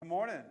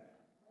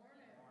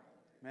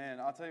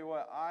Man, I'll tell you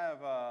what, I have,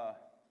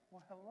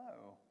 well,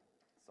 hello.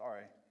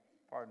 Sorry,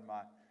 pardon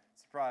my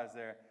surprise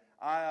there.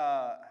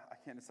 I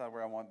can't decide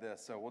where I want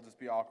this, so we'll just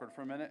be awkward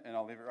for a minute, and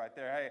I'll leave it right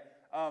there. Hey,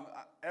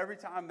 every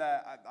time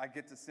that I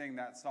get to sing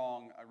that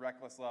song,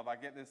 Reckless Love, I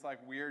get this, like,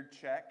 weird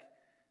check,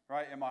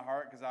 right, in my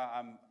heart, because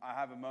I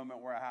have a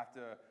moment where I have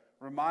to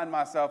remind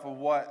myself of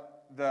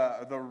what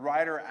the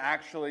writer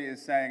actually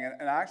is saying,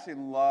 and I actually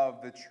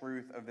love the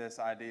truth of this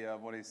idea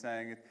of what he's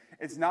saying.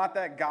 It's not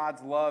that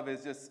God's love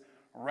is just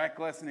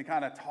reckless and he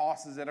kind of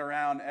tosses it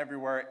around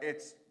everywhere.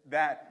 It's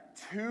that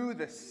to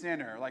the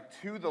sinner, like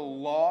to the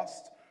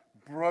lost,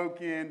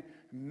 broken,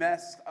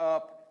 messed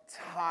up,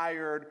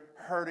 tired,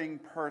 hurting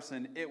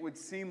person, it would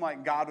seem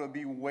like God would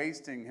be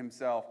wasting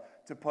himself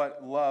to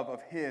put love of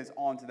his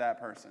onto that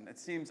person. It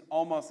seems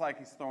almost like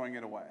he's throwing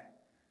it away.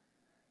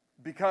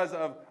 Because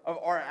of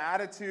our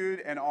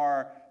attitude and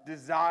our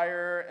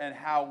desire and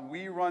how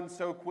we run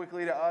so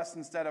quickly to us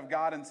instead of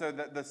God. And so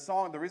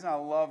the reason I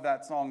love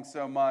that song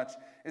so much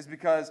is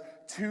because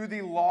to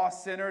the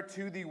lost sinner,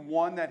 to the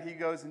one that he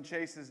goes and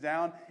chases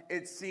down,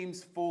 it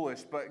seems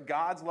foolish. But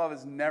God's love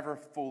is never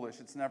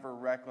foolish. It's never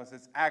reckless.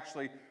 It's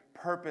actually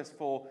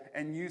purposeful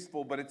and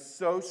useful, but it's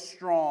so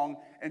strong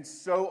and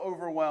so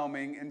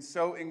overwhelming and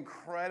so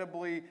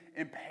incredibly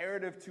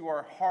imperative to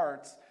our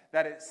hearts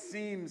that it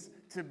seems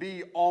to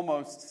be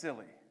almost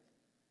silly.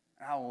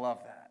 And I love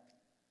that.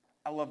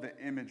 I love the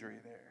imagery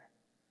there.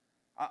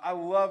 I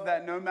love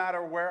that no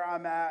matter where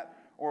I'm at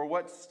or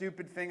what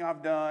stupid thing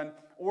I've done,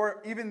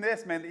 or even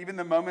this, man, even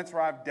the moments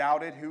where I've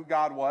doubted who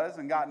God was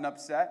and gotten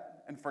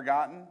upset and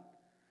forgotten,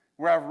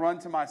 where I've run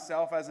to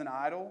myself as an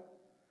idol,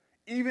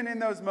 even in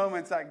those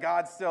moments that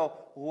God still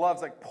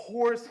loves, like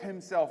pours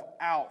himself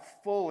out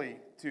fully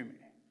to me.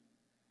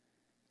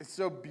 It's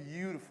so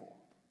beautiful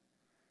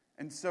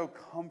and so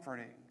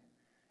comforting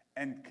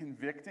and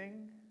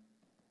convicting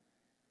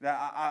that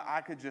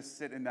I could just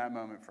sit in that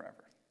moment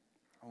forever.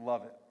 I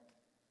love it.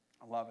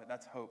 I love it.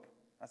 That's hope.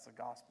 That's the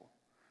gospel.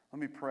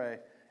 Let me pray,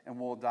 and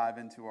we'll dive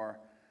into our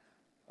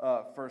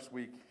first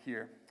week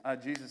here.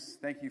 Jesus,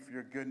 thank you for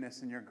your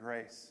goodness and your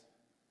grace.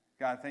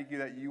 God, thank you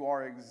that you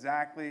are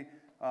exactly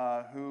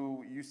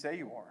who you say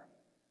you are.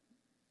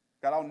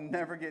 God, I'll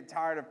never get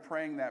tired of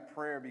praying that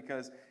prayer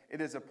because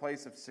it is a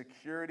place of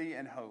security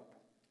and hope.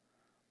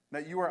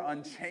 That you are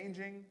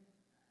unchanging,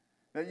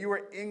 that you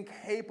are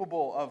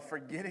incapable of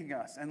forgetting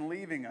us and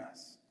leaving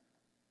us.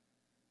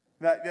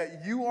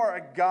 That you are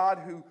a God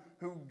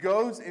who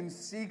goes and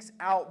seeks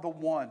out the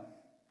one.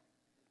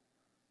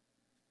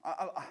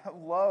 I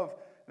love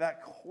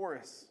that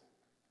chorus,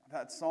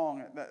 that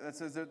song that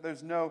says that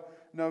there's no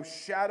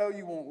shadow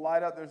you won't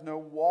light up, there's no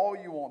wall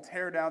you won't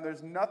tear down,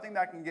 there's nothing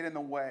that can get in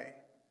the way.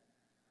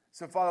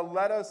 So, Father,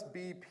 let us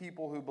be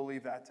people who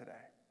believe that today.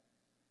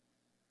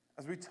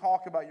 As we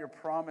talk about your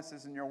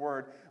promises and your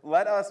word,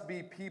 let us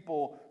be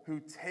people who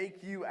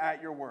take you at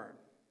your word.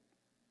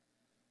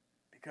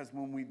 Because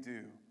when we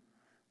do,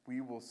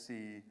 we will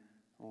see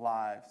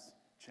lives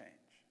change.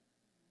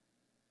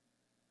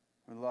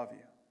 We love you.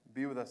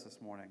 Be with us this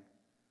morning.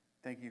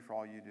 Thank you for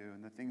all you do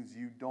and the things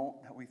you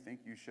don't that we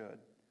think you should.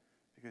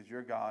 Because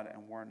you're God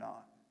and we're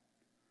not.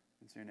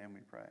 It's in your name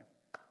we pray.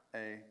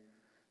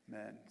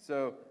 Amen.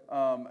 So,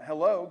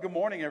 hello. Good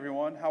morning,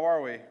 everyone. How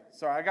are we?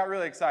 Sorry, I got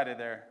really excited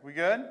there. We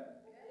good?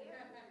 Yeah.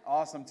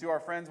 Awesome. To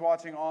our friends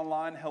watching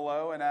online,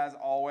 hello. And as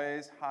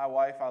always, hi,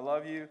 wife. I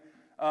love you.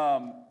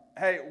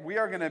 Hey, we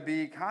are going to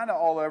be kind of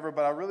all over,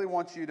 but I really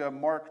want you to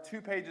mark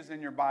 2 pages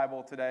in your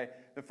Bible today.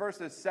 The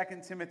first is 2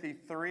 Timothy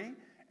 3.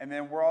 And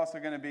then we're also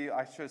going to be,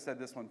 I should have said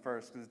this one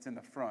first because it's in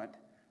the front,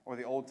 or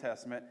the Old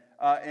Testament,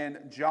 in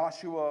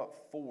Joshua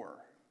 4.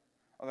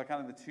 Are the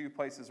kind of the 2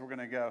 places we're going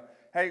to go.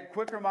 Hey,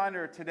 quick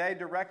reminder, today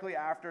directly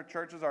after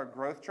church is our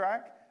growth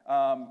track.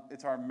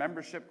 It's our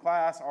membership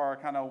class or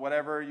kind of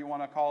whatever you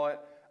want to call it.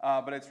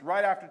 But it's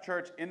right after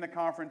church in the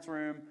conference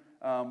room,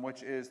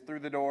 which is through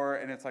the door,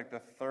 and it's like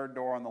the 3rd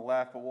door on the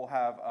left. But we'll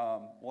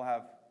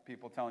have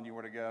people telling you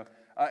where to go.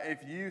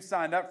 If you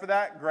signed up for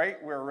that, great.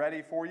 We're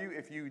ready for you.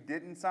 If you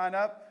didn't sign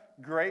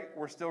up, great.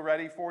 We're still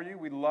ready for you.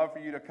 We'd love for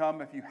you to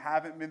come if you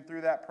haven't been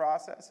through that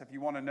process. If you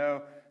want to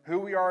know who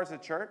we are as a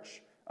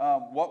church,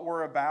 what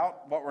we're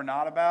about, what we're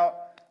not about,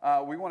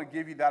 we want to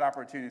give you that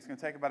opportunity. It's going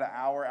to take about an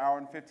hour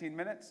and 15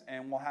 minutes,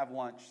 and we'll have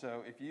lunch.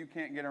 So if you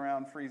can't get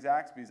around free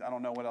Zaxby's, I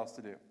don't know what else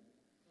to do.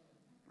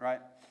 Right?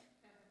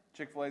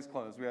 Chick-fil-A's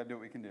closed. We got to do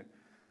what we can do.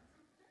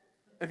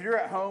 If you're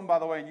at home, by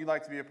the way, and you'd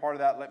like to be a part of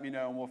that, let me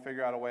know, and we'll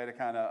figure out a way to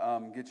kind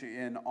of get you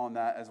in on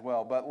that as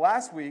well. But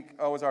last week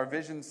was our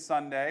Vision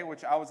Sunday,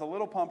 which I was a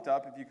little pumped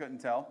up, if you couldn't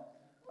tell.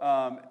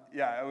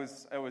 I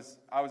was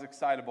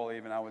excitable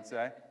even, I would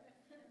say.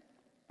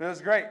 But it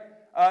was great.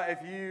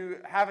 If you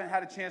haven't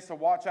had a chance to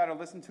watch that or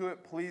listen to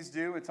it, please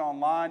do. It's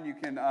online. You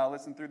can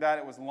listen through that.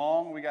 It was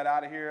long. We got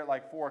out of here at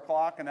like 4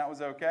 o'clock, and that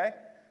was okay.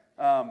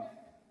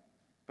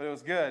 But it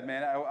was good,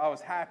 man. I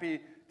was happy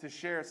to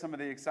share some of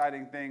the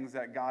exciting things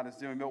that God is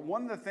doing. But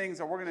one of the things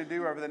that we're going to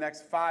do over the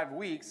next 5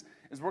 weeks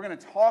is we're going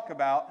to talk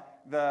about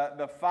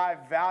the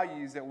 5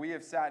 values that we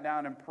have sat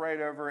down and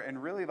prayed over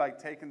and really like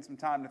taken some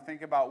time to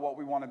think about what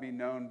we want to be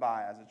known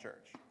by as a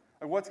church.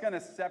 Like what's going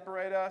to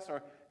separate us,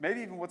 or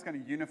maybe even what's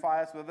going to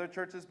unify us with other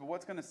churches, but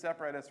what's going to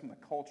separate us from the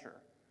culture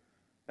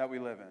that we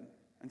live in.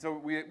 And so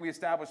we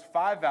established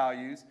 5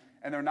 values,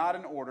 and they're not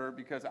in order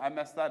because I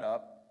messed that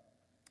up.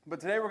 But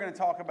today we're going to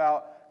talk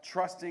about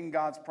trusting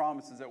God's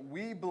promises, that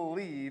we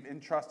believe in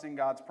trusting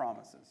God's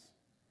promises.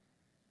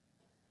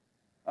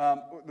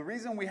 The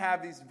reason we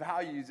have these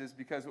values is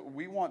because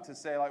we want to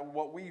say, like,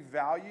 what we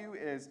value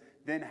is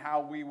then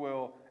how we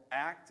will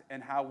act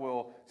and how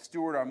we'll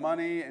steward our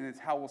money, and it's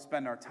how we'll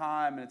spend our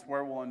time, and it's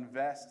where we'll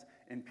invest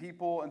in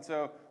people. And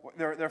so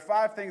there are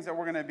 5 things that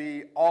we're going to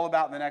be all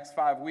about in the next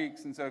 5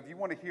 weeks. And so if you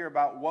want to hear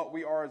about what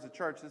we are as a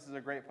church, this is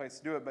a great place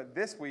to do it. But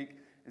this week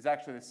is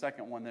actually the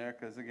second one there,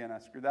 because, again, I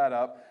screwed that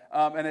up.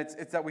 And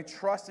it's that we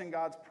trust in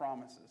God's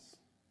promises.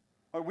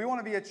 Like, we want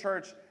to be a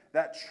church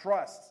that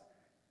trusts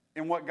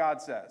in what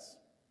God says.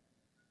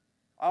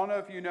 I don't know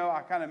if you know,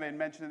 I kind of made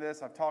mention of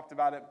this. I've talked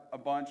about it a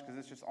bunch because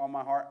it's just on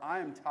my heart. I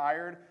am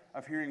tired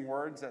of hearing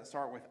words that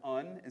start with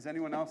 "un." Is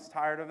anyone else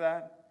tired of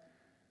that?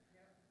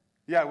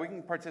 Yeah, we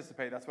can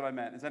participate. That's what I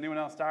meant. Is anyone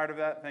else tired of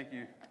that? Thank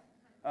you.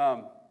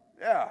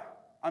 Yeah,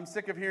 I'm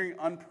sick of hearing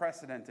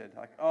unprecedented.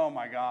 Like, oh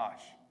my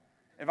gosh.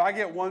 If I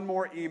get one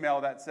more email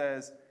that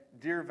says,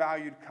 "Dear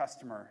valued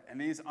customer," in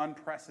these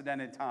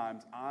unprecedented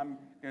times, I'm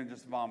going to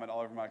just vomit all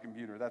over my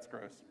computer. That's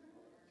gross.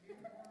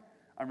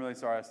 I'm really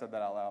sorry I said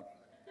that out loud.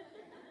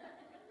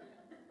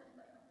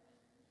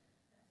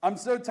 I'm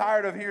so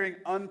tired of hearing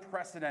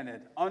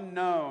unprecedented,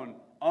 unknown,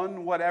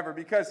 unwhatever,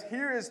 because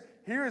here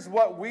is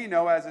what we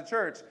know as a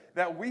church,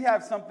 that we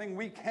have something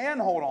we can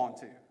hold on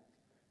to,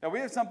 that we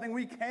have something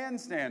we can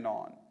stand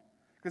on.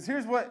 Because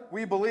here's what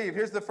we believe.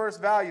 Here's the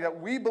first value,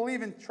 that we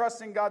believe in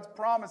trusting God's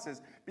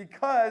promises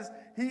because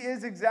He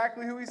is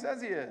exactly who He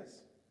says He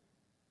is.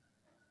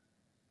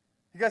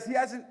 Because He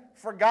hasn't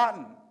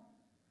forgotten.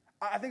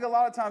 I think a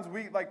lot of times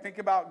we think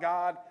about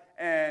God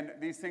and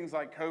these things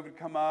like COVID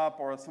come up,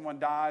 or someone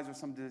dies, or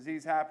some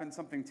disease happens,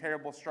 something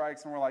terrible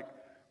strikes, and we're like,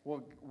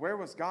 well, where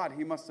was God?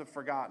 He must have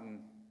forgotten.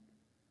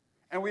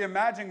 And we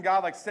imagine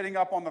God sitting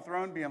up on the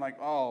throne being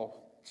like, oh,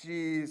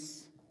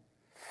 geez.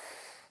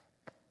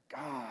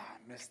 God,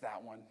 I missed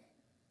that one.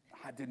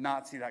 I did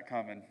not see that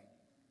coming.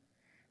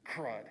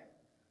 Crud.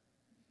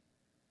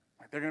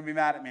 They're going to be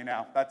mad at me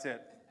now. That's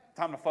it.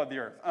 Time to flood the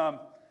earth.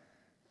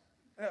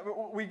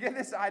 We get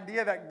this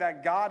idea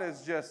that God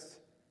is just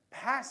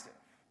passive.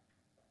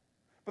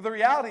 But the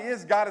reality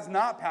is God is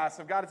not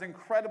passive. God is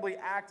incredibly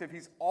active.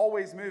 He's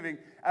always moving.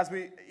 As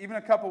we, even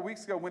a couple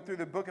weeks ago, went through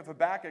the book of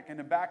Habakkuk, and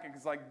Habakkuk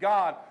is like,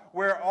 God,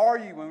 where are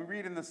you? When we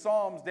read in the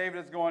Psalms,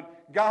 David is going,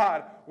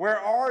 God, where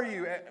are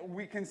you? And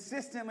we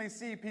consistently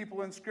see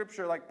people in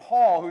Scripture like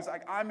Paul, who's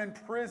like, I'm in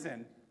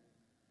prison.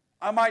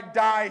 I might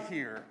die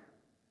here.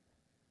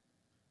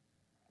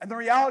 And the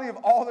reality of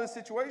all those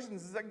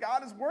situations is that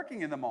God is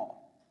working in them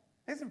all.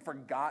 He hasn't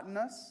forgotten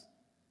us.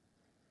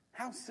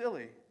 How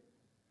silly.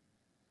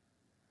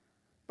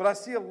 But I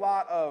see a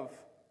lot of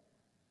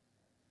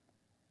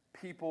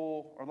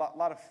people, or a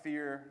lot of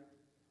fear,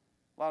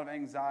 a lot of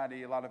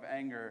anxiety, a lot of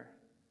anger.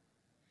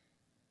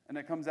 And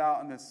it comes out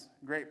on this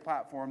great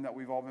platform that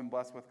we've all been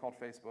blessed with called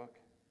Facebook.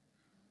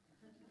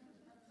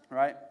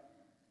 Right?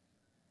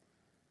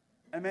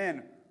 And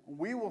man,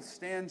 we will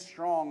stand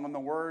strong on the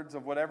words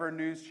of whatever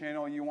news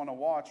channel you want to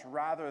watch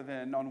rather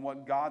than on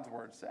what God's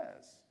word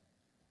says.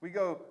 We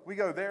go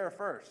there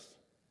first.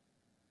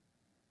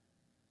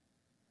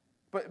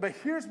 But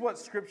here's what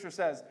Scripture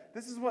says.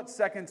 This is what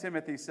 2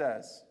 Timothy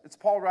says. It's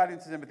Paul writing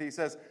to Timothy. He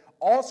says,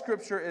 all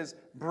Scripture is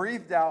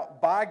breathed out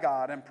by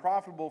God and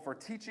profitable for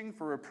teaching,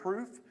 for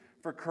reproof,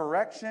 for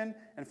correction,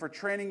 and for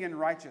training in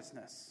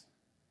righteousness,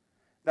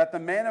 that the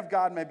man of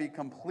God may be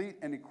complete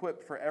and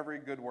equipped for every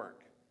good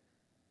work.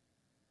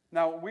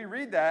 Now, we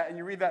read that, and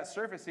you read that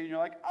surfacey, and you're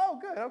like, oh,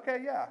 good,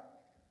 okay, yeah.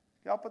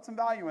 I'll put some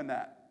value in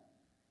that.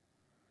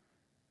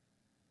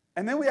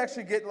 And then we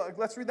actually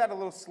let's read that a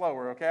little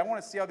slower, okay? I want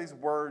to see how these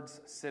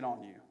words sit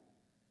on you.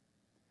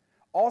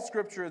 All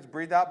Scripture is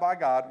breathed out by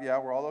God. Yeah,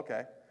 we're all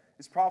okay.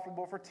 It's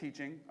profitable for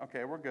teaching.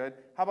 Okay, we're good.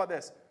 How about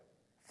this?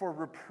 For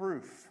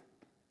reproof.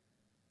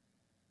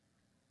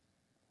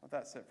 Let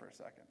that sit for a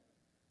second.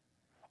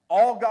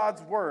 All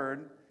God's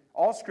word,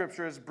 all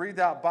Scripture is breathed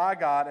out by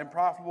God and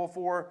profitable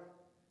for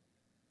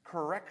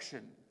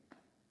correction.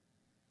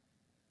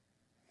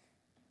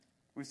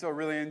 We still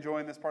really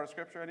enjoying this part of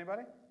Scripture,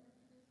 anybody?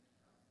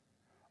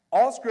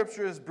 All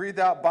Scripture is breathed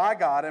out by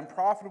God and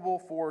profitable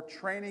for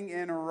training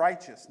in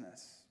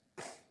righteousness,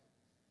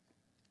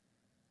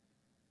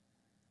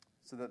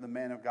 so that the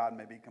man of God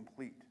may be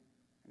complete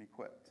and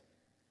equipped.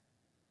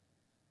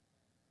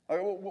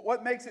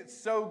 What makes it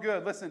so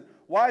good? Listen,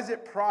 why is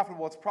it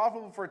profitable? It's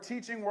profitable for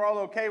teaching. We're all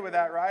okay with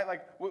that, right?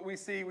 Like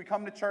we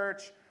come to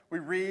church, we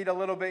read a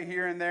little bit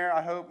here and there.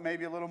 I hope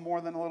maybe a little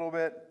more than a little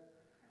bit.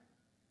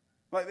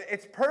 But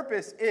its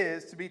purpose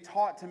is to be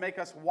taught to make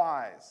us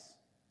wise,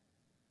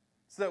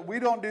 so that we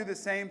don't do the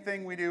same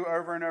thing we do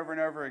over and over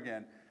and over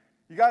again.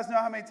 You guys know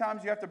how many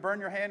times you have to burn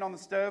your hand on the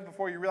stove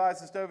before you realize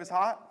the stove is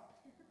hot?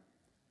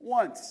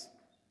 Once.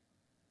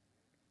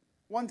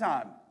 One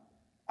time.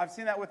 I've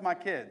seen that with my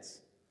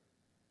kids.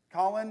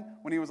 Colin,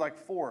 when he was like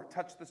 4,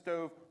 touched the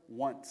stove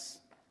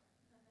once.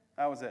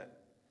 That was it.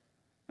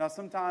 Now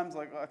sometimes,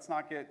 like, let's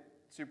not get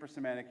super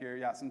semantic here.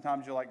 Yeah,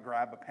 sometimes you like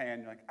grab a pan,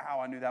 you're like, ow,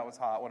 I knew that was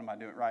hot. What am I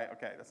doing? Right?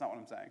 Okay, that's not what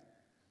I'm saying.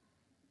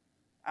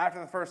 After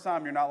the first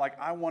time, you're not like,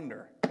 I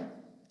wonder.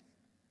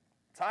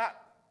 It's hot.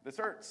 This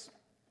hurts.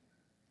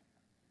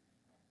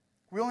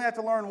 We only have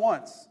to learn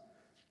once.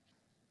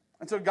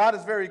 And so God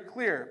is very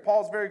clear.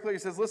 Paul's very clear. He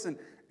says, listen,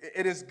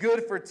 it is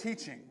good for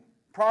teaching.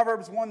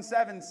 Proverbs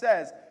 1:7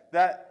 says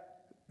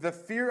that the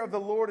fear of the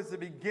Lord is the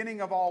beginning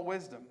of all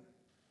wisdom.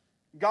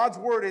 God's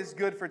word is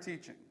good for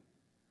teaching.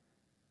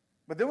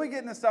 But then we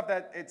get into stuff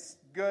that it's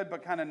good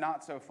but kind of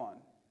not so fun.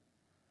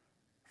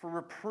 For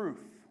reproof.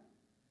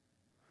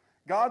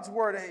 God's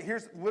word,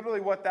 here's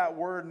literally what that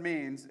word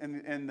means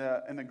in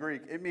the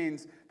Greek. It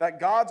means that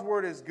God's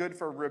word is good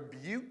for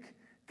rebuke,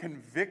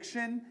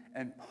 conviction,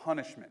 and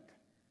punishment.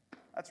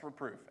 That's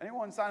reproof.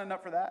 Anyone signing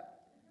up for that?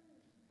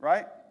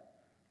 Right?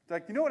 It's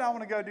like, you know what I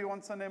want to go do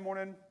on Sunday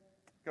morning?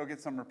 Go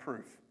get some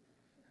reproof.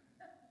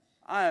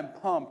 I am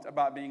pumped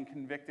about being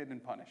convicted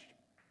and punished.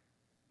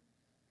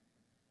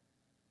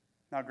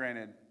 Now,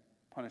 granted,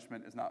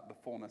 punishment is not the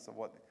fullness of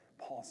what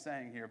Paul's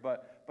saying here,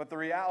 but the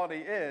reality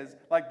is,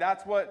 like,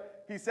 that's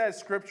what he says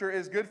Scripture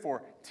is good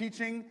for.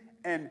 Teaching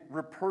and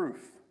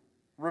reproof.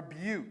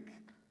 Rebuke.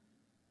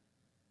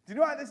 Do you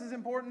know why this is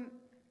important?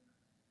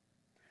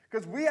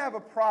 Because we have a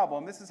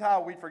problem. This is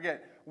how we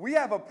forget. We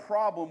have a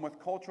problem with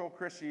cultural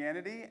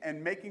Christianity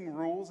and making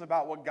rules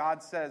about what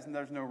God says and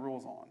there's no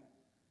rules on.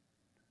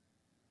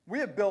 We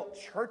have built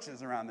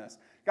churches around this.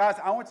 Guys,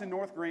 I went to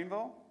North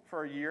Greenville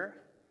for a year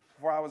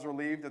before I was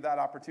relieved of that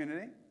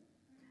opportunity.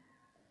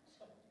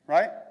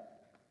 Right?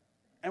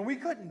 And we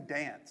couldn't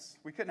dance.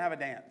 We couldn't have a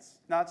dance.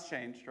 Now it's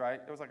changed,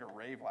 right? It was like a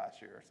rave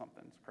last year or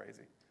something. It's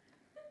crazy.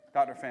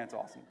 Dr. Fant's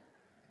awesome.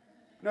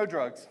 No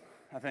drugs,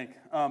 I think.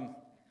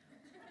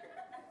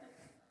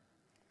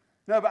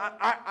 No, but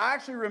I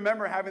actually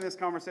remember having this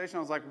conversation. I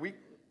was like,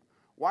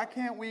 why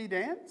can't we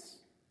dance?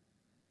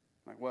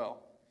 I'm like,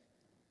 well,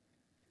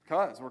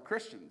 because we're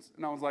Christians.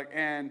 And I was like,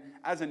 and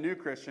as a new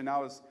Christian, I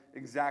was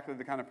exactly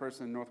the kind of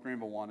person North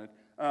Greenville wanted.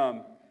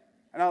 And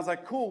I was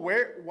like, cool,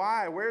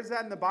 why? Where's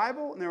that in the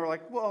Bible? And they were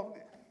like, well,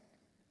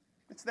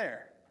 it's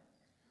there.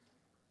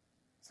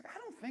 It's like, I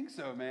don't think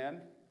so,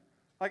 man.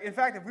 Like, in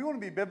fact, if we want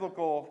to be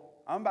biblical,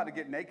 I'm about to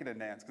get naked and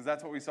dance, because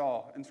that's what we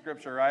saw in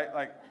Scripture, right?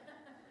 Like,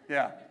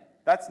 yeah.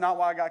 That's not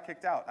why I got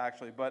kicked out,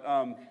 actually. But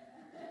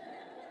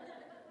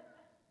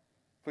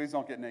please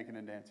don't get naked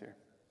and dance here.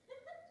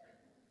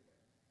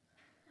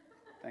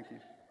 Thank you.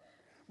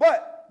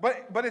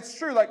 But it's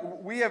true. Like,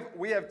 we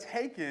have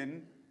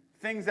taken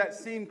things that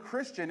seem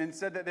Christian and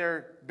said that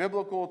they're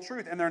biblical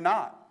truth, and they're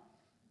not.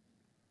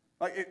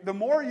 Like, the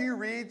more you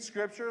read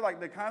Scripture, like,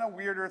 the kind of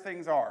weirder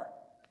things are,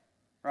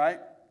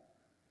 right?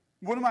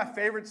 One of my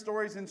favorite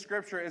stories in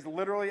Scripture is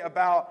literally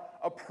about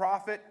a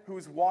prophet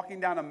who's walking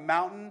down a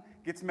mountain,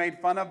 gets made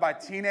fun of by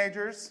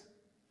teenagers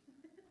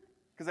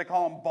because they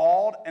call him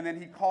bald, and then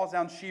he calls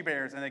down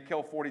she-bears and they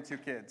kill 42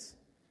 kids.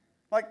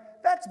 Like,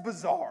 that's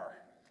bizarre.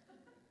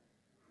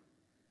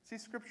 See,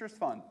 Scripture's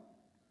fun.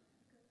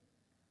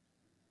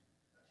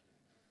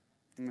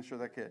 I'm going to show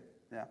that kid.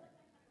 Yeah.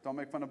 Don't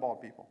make fun of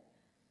bald people.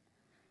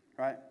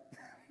 Right?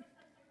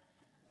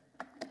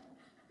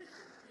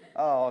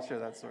 Oh, I'll share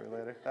that story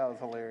later. That was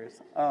hilarious.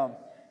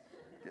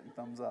 Getting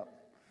thumbs up.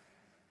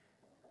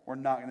 We're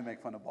not going to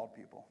make fun of bald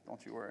people.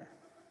 Don't you worry.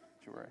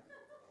 Don't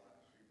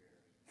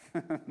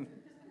you worry.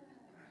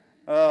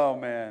 Oh,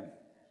 man.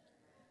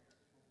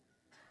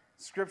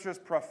 Scripture is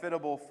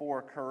profitable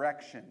for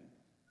correction,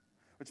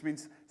 which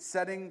means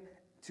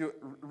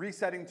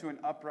resetting to an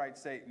upright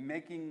state,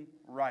 making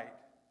right.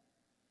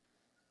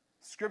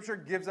 Scripture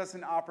gives us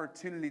an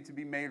opportunity to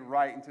be made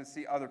right and to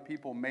see other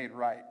people made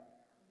right,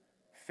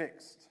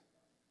 fixed,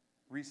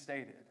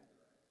 restated.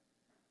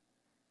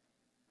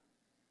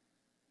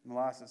 And the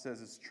last it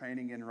says is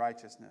training in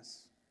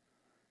righteousness,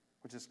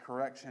 which is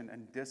correction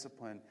and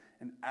discipline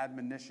and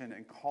admonition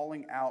and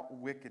calling out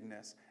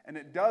wickedness. And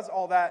it does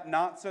all that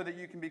not so that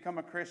you can become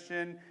a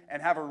Christian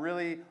and have a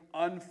really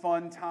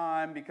unfun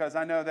time, because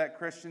I know that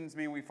Christians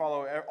mean we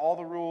follow all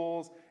the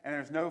rules and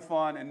there's no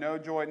fun and no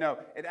joy. No,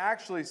 it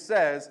actually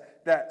says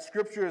that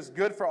Scripture is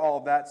good for all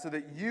of that so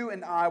that you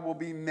and I will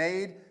be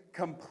made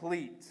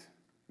complete,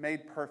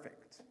 made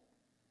perfect.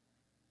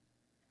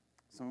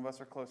 Some of us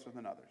are closer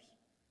than others.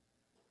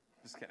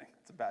 Just kidding.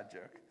 It's a bad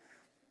joke.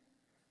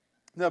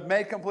 No,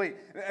 made complete.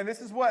 And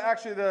this is what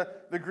actually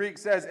the Greek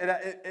says.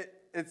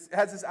 It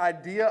has this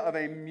idea of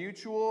a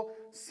mutual,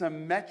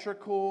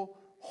 symmetrical,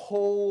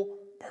 whole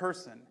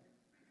person.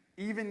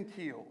 Even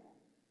keel.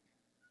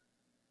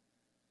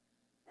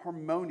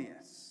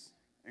 Harmonious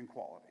in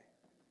quality.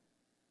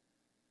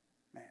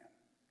 Man,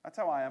 that's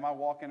how I am. I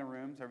walk into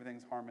rooms,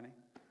 everything's harmony.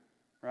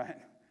 Right?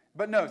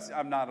 But no,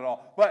 I'm not at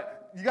all.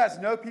 But you guys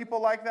know people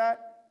like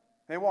that?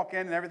 They walk in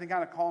and everything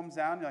kind of calms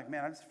down. You're like,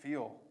 man, I just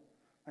feel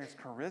like it's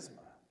charisma.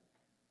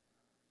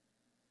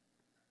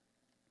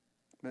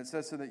 But it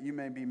says so that you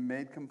may be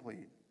made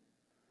complete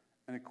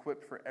and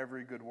equipped for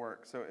every good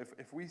work. So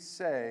if we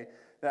say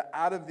that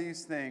out of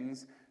these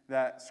things,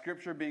 that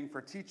Scripture being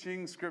for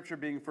teaching, Scripture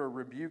being for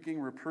rebuking,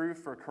 reproof,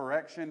 for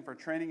correction, for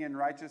training in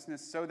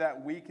righteousness, so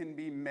that we can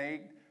be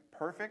made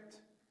perfect,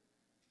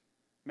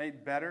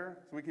 made better,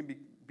 so we can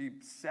be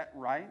set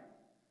right,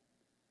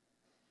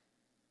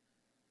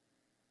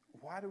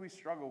 why do we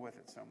struggle with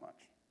it so much?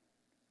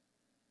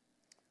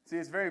 See,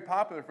 it's very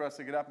popular for us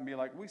to get up and be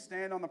like, we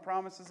stand on the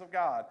promises of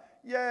God.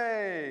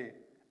 Yay!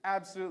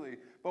 Absolutely.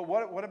 But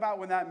what about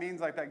when that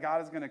means like that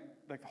God is going to,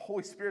 like the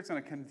Holy Spirit's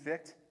going to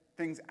convict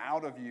things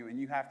out of you and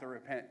you have to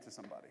repent to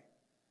somebody?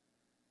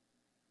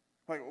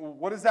 Like,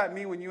 what does that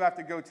mean when you have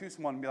to go to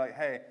someone and be like,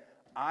 hey,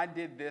 I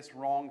did this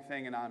wrong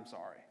thing and I'm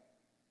sorry?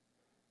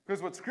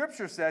 Because what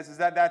Scripture says is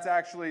that that's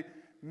actually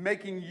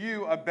making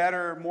you a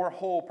better, more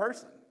whole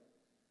person.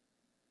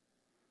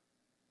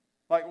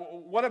 Like,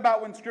 what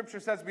about when Scripture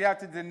says we have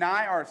to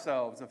deny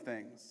ourselves of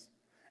things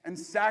and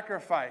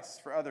sacrifice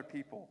for other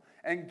people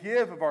and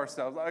give of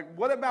ourselves? Like,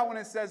 what about when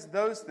it says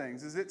those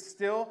things? Is it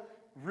still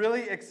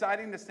really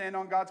exciting to stand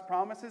on God's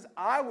promises?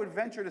 I would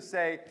venture to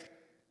say,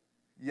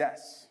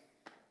 yes.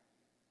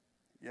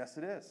 Yes,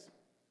 it is.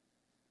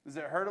 Does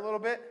it hurt a little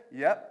bit?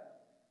 Yep.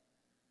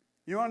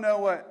 You want to know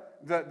what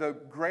the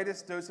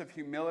greatest dose of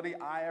humility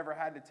I ever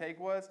had to take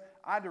was?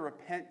 I had to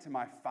repent to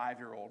my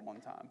 5-year-old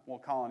one time. Well,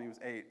 Colin, he was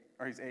 8,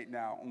 or he's 8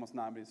 now, almost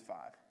 9, but he's 5.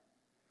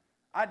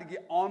 I had to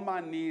get on my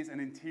knees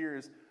and in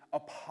tears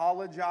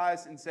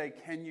apologize and say,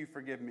 can you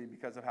forgive me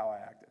because of how I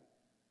acted?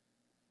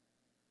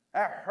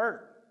 That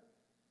hurt.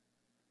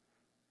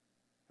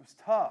 It was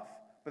tough,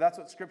 but that's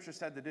what Scripture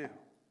said to do.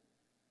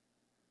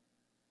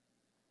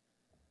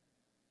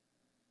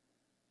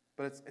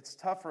 But it's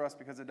tough for us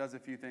because it does a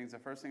few things. The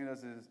first thing it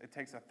does is it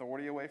takes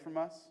authority away from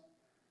us.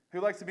 Who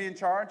likes to be in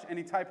charge?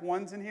 Any type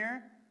 1s in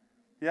here?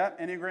 Yeah,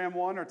 Enneagram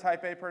 1 or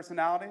type A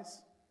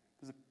personalities?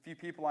 There's a few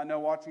people I know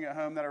watching at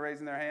home that are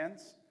raising their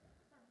hands.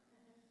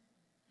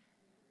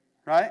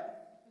 Right?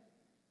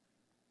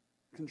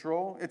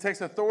 Control. It takes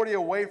authority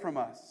away from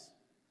us.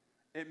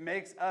 It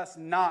makes us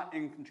not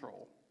in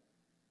control.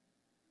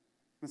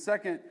 The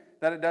second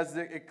that it does is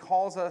it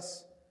calls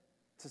us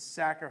to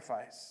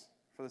sacrifice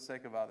for the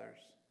sake of others.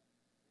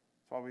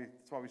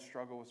 That's why we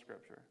struggle with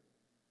Scripture.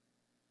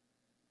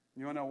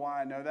 You want to know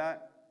why I know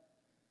that?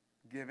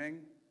 Giving.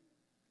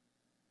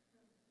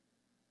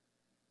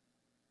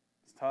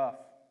 It's tough.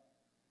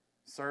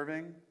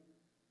 Serving.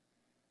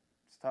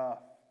 It's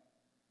tough.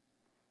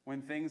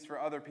 When things for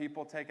other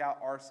people take out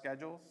our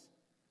schedules,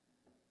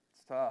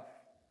 it's tough.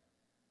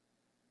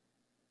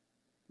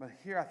 But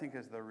here I think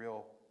is the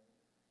real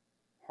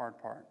hard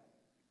part.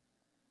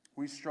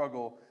 We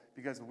struggle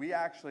because we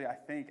actually, I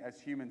think,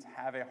 as humans,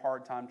 have a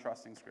hard time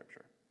trusting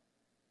Scripture.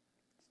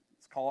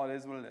 Let's call it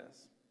is what it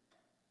is.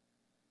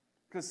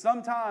 Because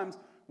sometimes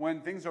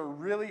when things are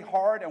really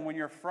hard and when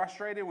you're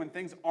frustrated, when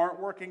things aren't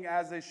working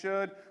as they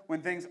should,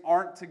 when things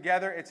aren't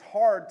together, it's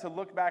hard to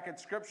look back at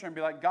Scripture and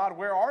be like, God,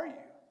 where are you?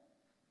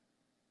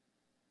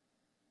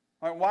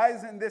 Like, why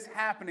isn't this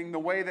happening the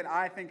way that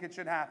I think it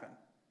should happen?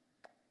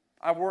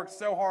 I've worked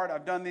so hard,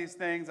 I've done these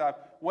things,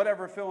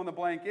 whatever fill in the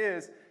blank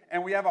is,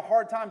 and we have a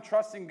hard time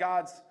trusting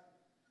God's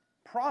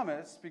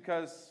promise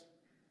because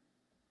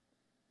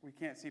we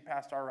can't see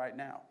past our right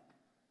now.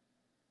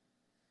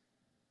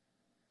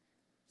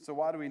 So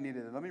why do we need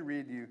it? Let me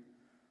read you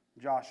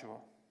Joshua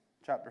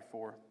chapter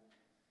 4.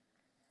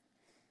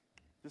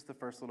 Just the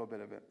first little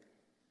bit of it.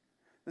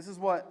 This is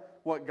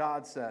what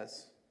God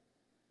says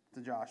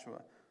to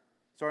Joshua.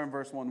 Starting in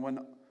verse 1.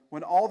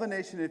 When all the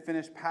nation had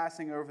finished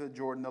passing over the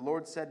Jordan, the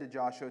Lord said to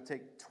Joshua,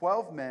 take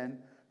 12 men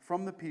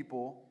from the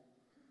people,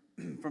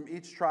 from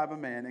each tribe of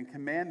man, and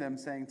command them,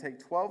 saying, take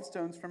 12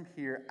 stones from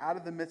here, out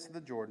of the midst of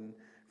the Jordan,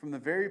 from the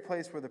very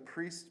place where the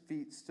priest's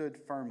feet stood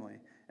firmly,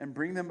 and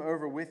bring them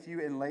over with you,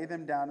 and lay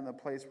them down in the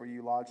place where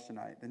you lodge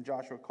tonight. Then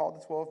Joshua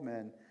called the 12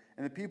 men,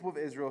 and the people of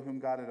Israel whom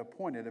God had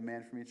appointed, a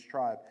man from each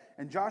tribe.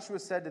 And Joshua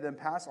said to them,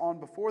 pass on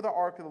before the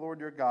ark of the Lord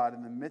your God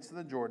in the midst of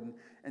the Jordan,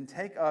 and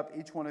take up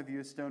each one of you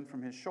a stone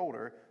from his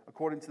shoulder,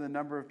 according to the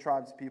number of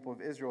tribes people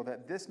of Israel,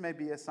 that this may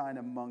be a sign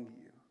among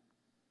you.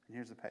 And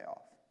here's the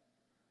payoff.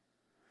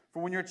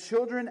 For when your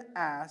children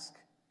ask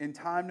in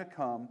time to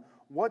come,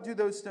 what do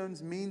those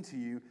stones mean to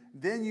you?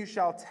 Then you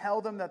shall tell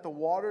them that the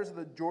waters of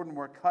the Jordan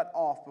were cut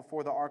off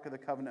before the ark of the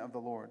covenant of the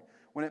Lord.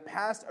 When it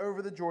passed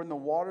over the Jordan, the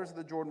waters of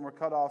the Jordan were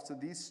cut off, so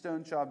these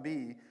stones shall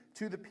be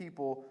to the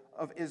people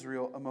of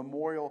Israel a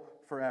memorial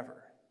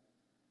forever.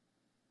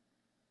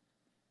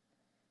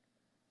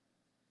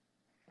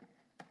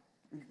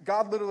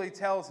 God literally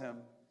tells him,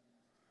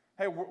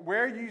 hey,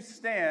 where you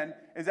stand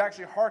is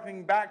actually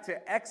hearkening back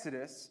to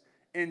Exodus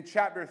in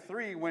chapter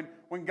 3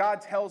 when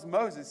God tells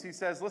Moses, he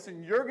says,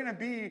 listen, you're going to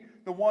be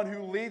the one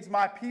who leads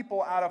my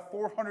people out of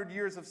 400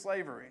 years of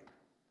slavery.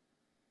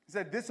 He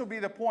said this will be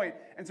the point.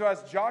 And so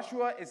as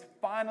Joshua is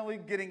finally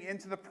getting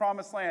into the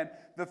promised land,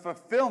 the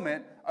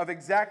fulfillment of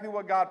exactly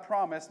what God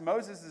promised,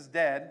 Moses is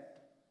dead.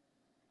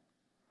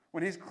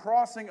 When he's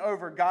crossing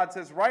over, God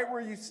says, right where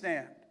you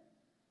stand,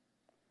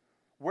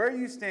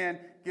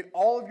 get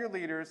all of your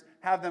leaders,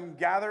 have them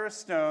gather a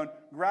stone,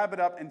 grab it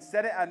up, and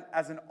set it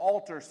as an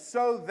altar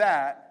so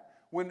that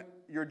when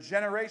your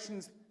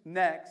generations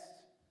next,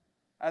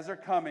 as they're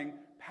coming,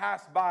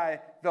 pass by,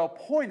 they'll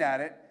point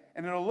at it,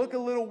 and it'll look a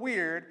little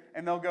weird,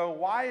 and they'll go,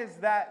 why is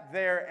that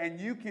there? And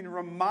you can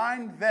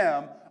remind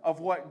them of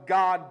what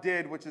God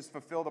did, which is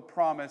fulfill the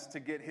promise to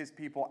get his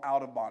people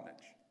out of bondage.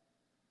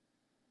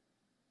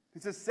 He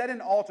says, set an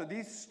altar.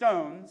 These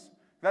stones,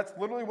 that's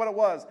literally what it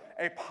was,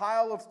 a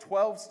pile of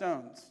 12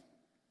 stones.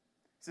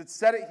 He said,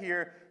 set it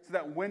here so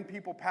that when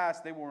people pass,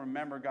 they will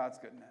remember God's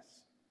goodness.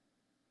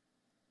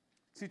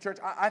 See, church,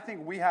 I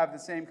think we have the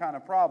same kind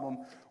of problem.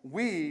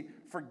 We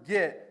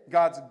forget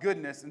God's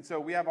goodness, and so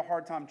we have a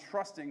hard time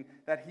trusting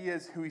that he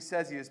is who he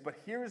says he is. But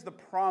here's the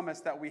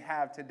promise that we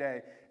have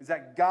today, is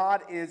that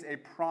God is a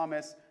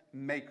promise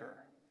maker.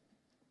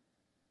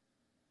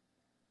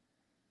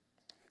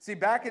 See,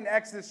 back in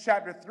Exodus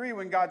chapter 3,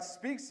 when God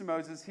speaks to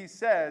Moses, he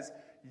says,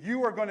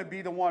 you are going to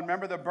be the one.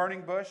 Remember the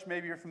burning bush?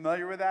 Maybe you're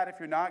familiar with that. If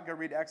you're not, go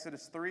read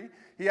Exodus 3.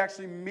 He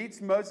actually meets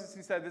Moses.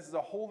 He said, this is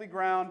a holy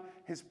ground.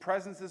 His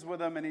presence is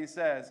with him. And he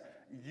says,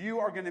 you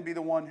are going to be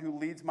the one who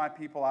leads my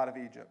people out of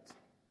Egypt.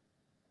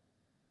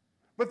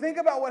 But think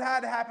about what had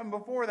to happen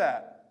before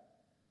that.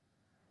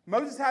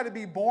 Moses had to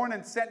be born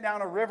and sent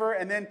down a river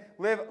and then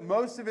live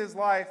most of his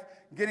life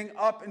getting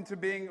up into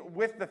being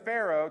with the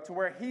Pharaoh to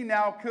where he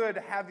now could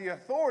have the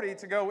authority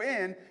to go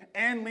in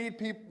and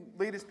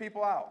lead his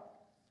people out.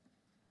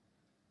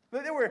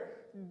 But there were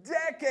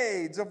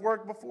decades of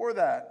work before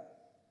that.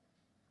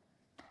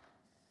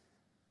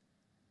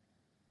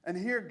 And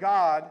here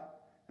God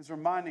is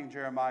reminding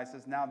Jeremiah,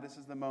 says, now this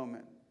is the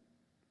moment.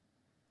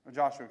 Or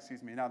Joshua,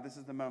 excuse me. Now this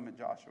is the moment,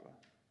 Joshua.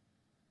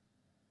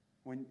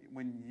 When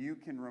you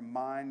can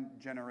remind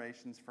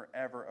generations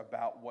forever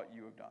about what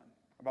you have done.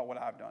 About what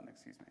I've done,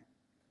 excuse me.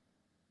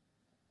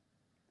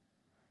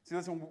 See,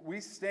 listen, we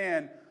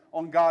stand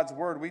on God's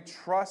word. We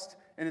trust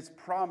in his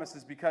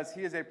promises because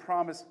he is a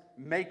promise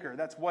maker.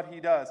 That's what he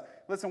does.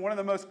 Listen, one of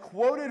the most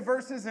quoted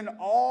verses in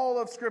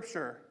all of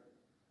Scripture,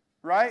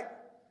 right?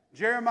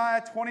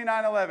 Jeremiah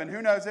 29:11.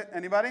 Who knows it?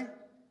 Anybody?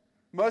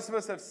 Most of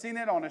us have seen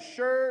it on a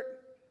shirt.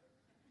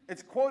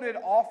 It's quoted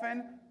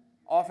often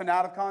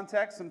out of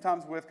context,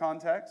 sometimes with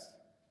context.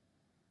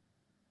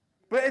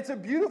 But it's a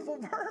beautiful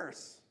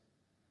verse.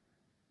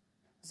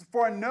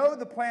 For I know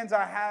the plans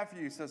I have for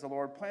you, says the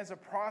Lord, plans to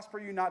prosper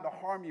you, not to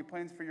harm you,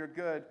 plans for your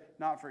good,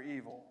 not for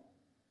evil.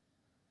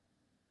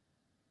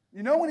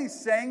 You know when he's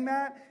saying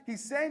that?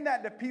 He's saying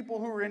that to people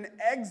who are in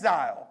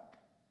exile.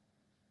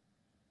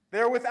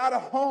 They're without a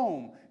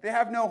home. They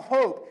have no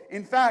hope.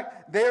 In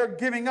fact, they're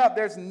giving up.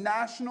 There's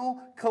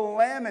national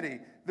calamity.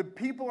 The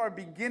people are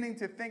beginning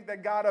to think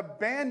that God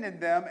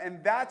abandoned them,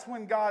 and that's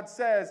when God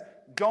says,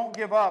 don't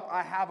give up.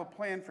 I have a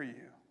plan for you.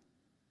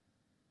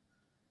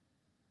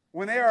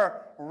 When they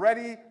are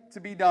ready to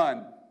be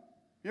done.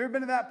 You ever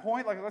been to that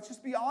point? Like, let's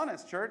just be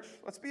honest, church.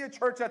 Let's be a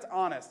church that's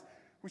honest.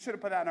 We should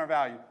have put that in our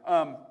value.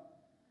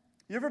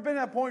 You ever been to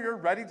that point where you're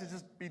ready to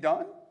just be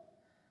done?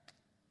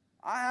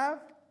 I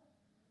have.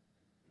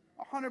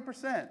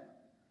 100%.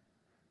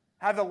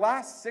 Have the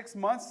last 6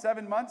 months,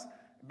 7 months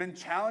been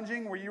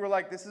challenging where you were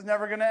like, this is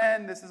never going to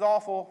end, this is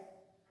awful?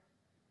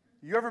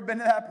 You ever been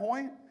to that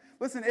point?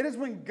 Listen, it is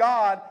when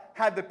God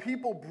had the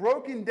people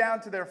broken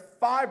down to their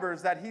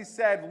fibers that he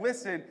said,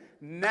 listen,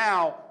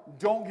 now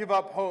don't give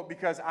up hope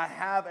because I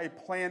have a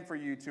plan for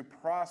you to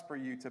prosper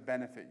you, to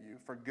benefit you,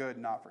 for good,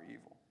 not for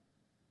evil.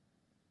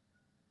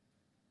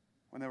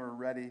 When they were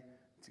ready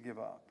to give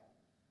up.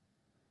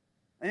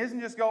 And he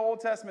doesn't just go Old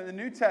Testament, the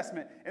New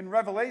Testament. In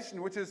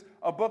Revelation, which is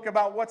a book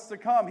about what's to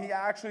come, he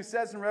actually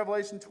says in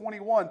Revelation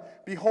 21,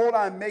 behold,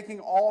 I am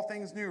making all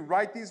things new.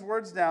 Write these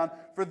words down,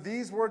 for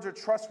these words are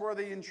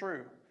trustworthy and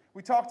true.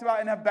 We talked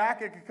about in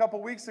Habakkuk a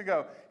couple weeks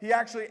ago. He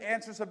actually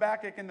answers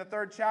Habakkuk in the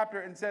 3rd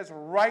chapter and says,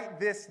 write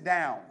this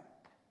down.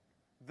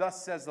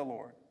 Thus says the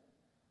Lord.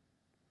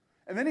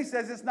 And then he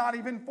says it's not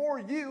even for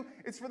you,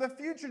 it's for the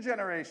future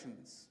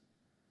generations.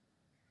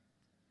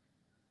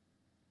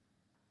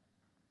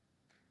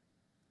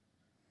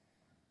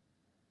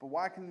 But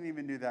why can he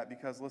even do that?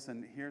 Because,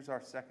 listen, here's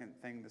our second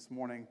thing this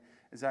morning,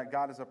 is that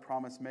God is a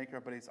promise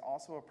maker, but he's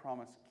also a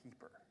promise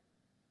keeper.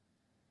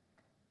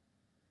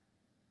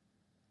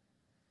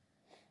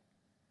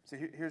 So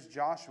here's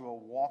Joshua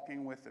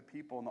walking with the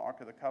people in the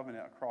Ark of the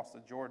Covenant across the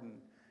Jordan,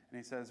 and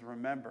he says,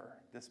 remember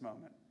this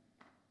moment.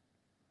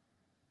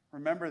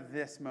 Remember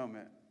this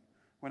moment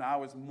when I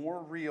was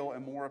more real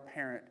and more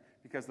apparent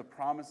because the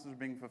promises were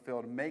being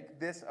fulfilled. Make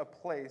this a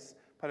place,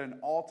 put an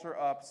altar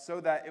up so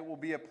that it will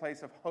be a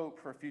place of hope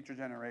for future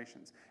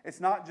generations.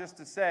 It's not just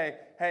to say,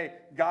 hey,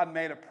 God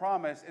made a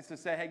promise. It's to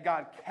say, hey,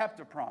 God kept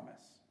a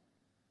promise.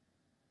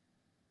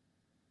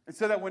 And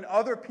so that when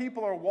other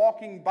people are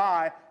walking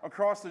by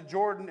across the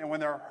Jordan and when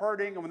they're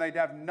hurting and when they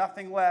have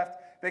nothing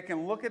left, they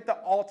can look at the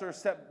altar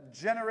set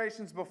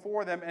generations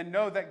before them and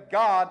know that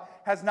God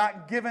has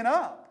not given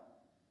up.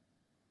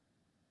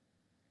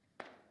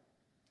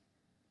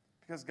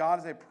 Because God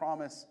is a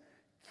promise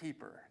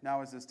keeper.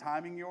 Now, is his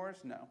timing yours?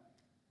 No.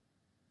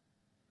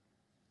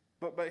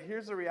 But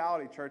here's the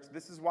reality, church.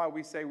 This is why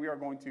we say we are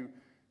going to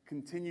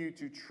continue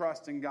to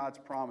trust in God's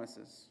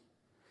promises.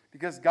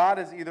 Because God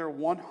is either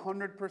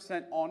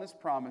 100% on his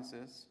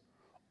promises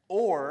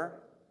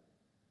or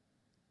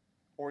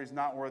he's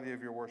not worthy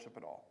of your worship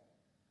at all.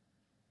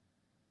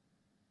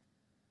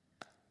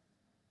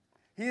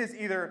 He is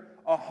either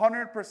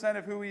 100%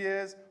 of who he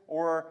is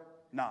or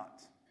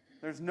not.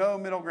 There's no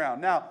middle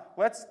ground. Now,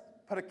 let's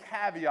put a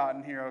caveat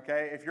in here,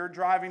 okay? If you're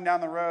driving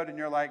down the road and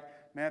you're like,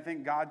 man, I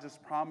think God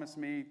just promised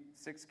me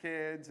 6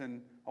 kids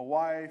and a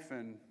wife,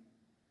 and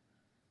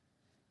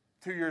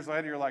 2 years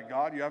later you're like,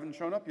 God, you haven't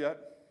shown up yet.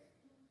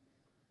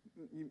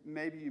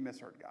 Maybe you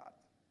misheard God.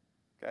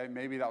 Okay,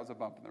 maybe that was a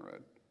bump in the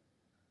road.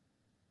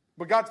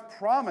 But God's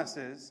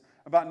promises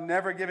about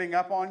never giving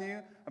up on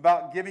you,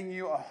 about giving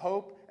you a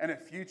hope and a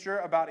future,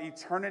 about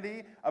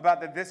eternity,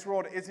 about that this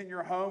world isn't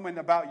your home, and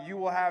about you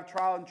will have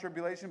trial and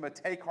tribulation, but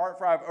take heart,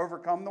 for I have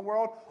overcome the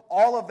world.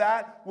 All of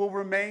that will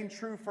remain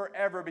true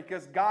forever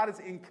because God is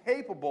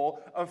incapable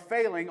of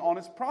failing on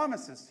his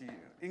promises to you.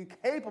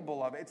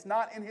 Incapable of it. It's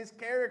not in his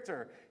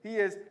character. He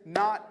is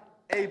not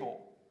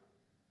able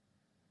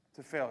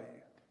to fail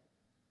you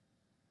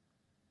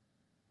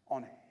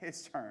on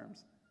his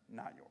terms,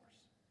 not yours.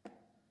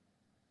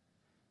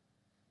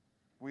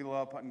 We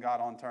love putting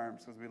God on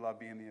terms because we love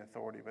being the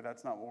authority, but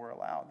that's not what we're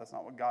allowed. That's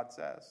not what God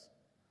says.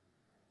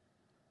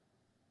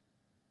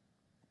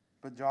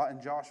 But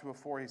in Joshua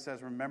 4, he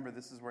says, remember,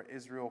 this is where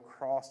Israel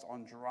crossed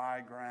on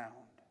dry ground.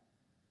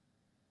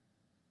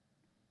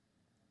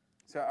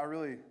 So I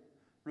really,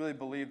 really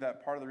believe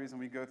that part of the reason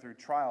we go through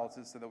trials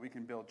is so that we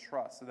can build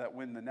trust, so that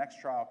when the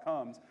next trial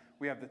comes,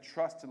 we have the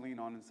trust to lean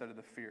on instead of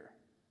the fear.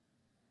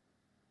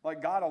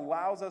 Like, God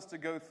allows us to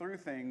go through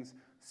things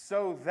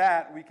so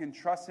that we can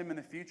trust him in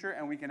the future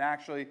and we can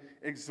actually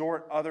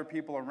exhort other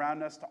people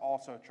around us to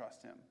also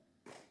trust him.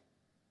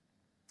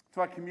 That's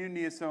why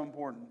community is so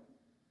important.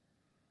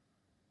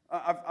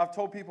 I've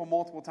told people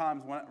multiple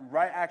times, a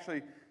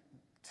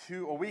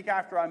week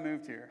after I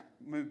moved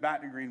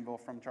back to Greenville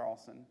from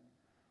Charleston,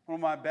 one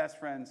of my best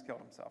friends killed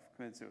himself,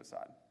 committed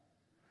suicide.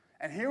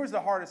 And here was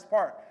the hardest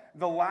part.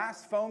 The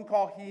last phone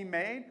call he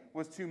made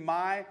was to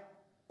my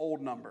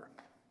old number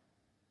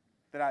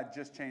that I had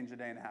just changed a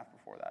day and a half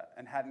before that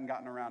and hadn't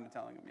gotten around to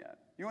telling him yet.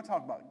 You want to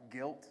talk about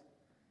guilt? You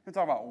want to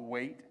talk about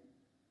weight?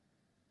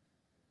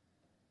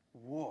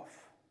 Woof.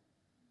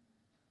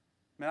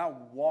 Man, I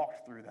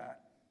walked through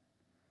that.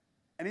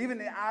 And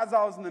even as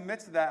I was in the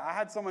midst of that, I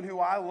had someone who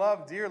I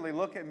love dearly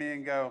look at me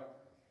and go,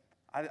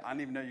 I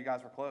didn't even know you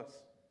guys were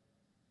close.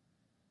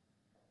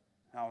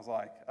 And I was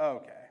like,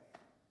 okay,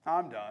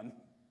 I'm done.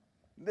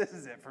 This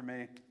is it for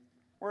me.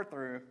 We're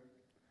through.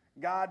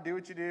 God, do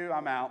what you do.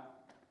 I'm out.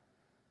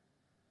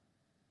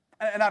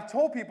 And I've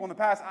told people in the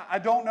past, I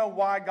don't know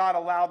why God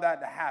allowed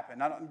that to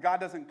happen. God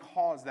doesn't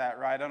cause that,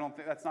 right? I don't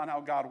think that's not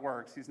how God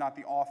works. He's not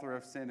the author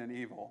of sin and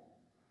evil.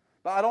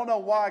 But I don't know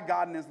why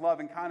God in his love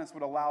and kindness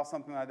would allow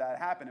something like that to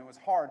happen. It was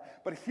hard.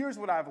 But here's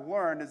what I've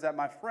learned is that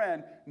my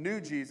friend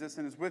knew Jesus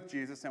and is with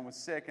Jesus and was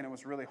sick and it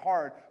was really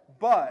hard.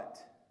 But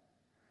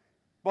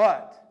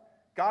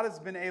God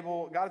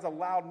has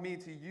allowed me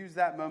to use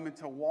that moment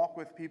to walk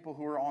with people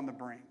who are on the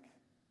brink.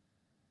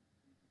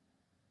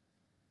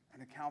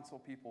 And to counsel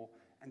people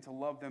and to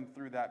love them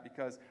through that,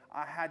 because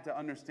I had to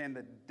understand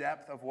the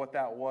depth of what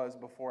that was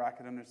before I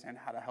could understand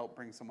how to help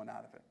bring someone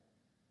out of it.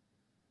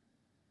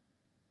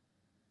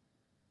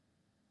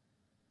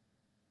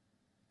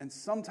 And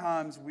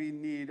sometimes we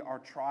need our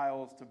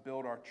trials to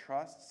build our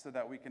trust so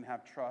that we can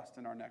have trust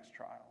in our next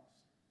trials.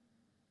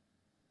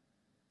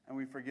 And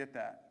we forget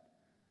that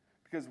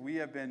because we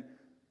have been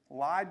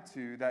lied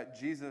to that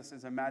Jesus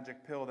is a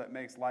magic pill that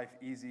makes life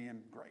easy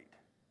and great,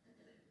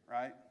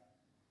 right?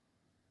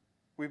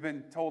 We've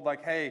been told,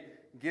 like, hey,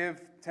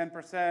 give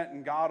 10%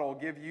 and God will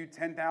give you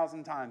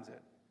 10,000 times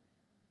it.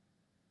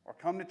 Or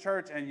come to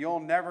church and you'll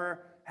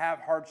never have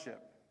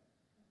hardship.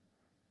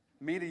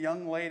 Meet a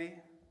young lady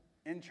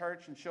in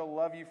church and she'll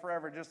love you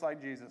forever just like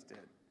Jesus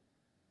did.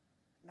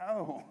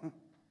 No,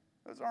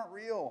 those aren't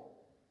real.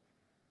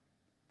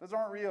 Those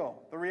aren't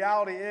real. The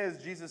reality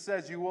is Jesus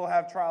says you will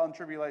have trial and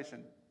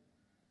tribulation.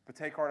 But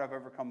take heart, I've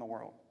overcome the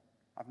world.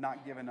 I've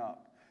not given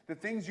up. The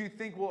things you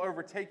think will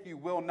overtake you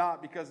will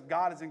not, because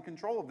God is in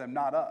control of them,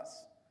 not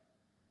us.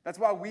 That's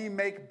why we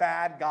make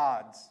bad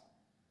gods.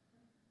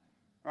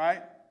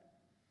 Right?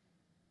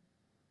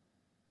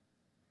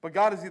 But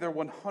God is either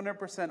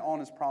 100% on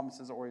his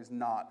promises or he's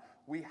not.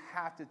 We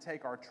have to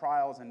take our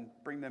trials and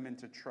bring them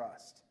into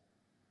trust.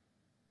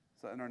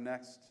 So in our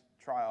next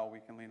trial,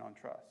 we can lean on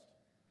trust.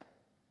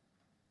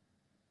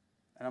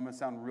 And I'm going to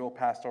sound real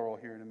pastoral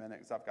here in a minute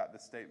because I've got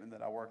this statement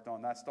that I worked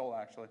on. That stole,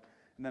 actually,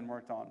 and then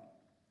worked on.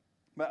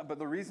 But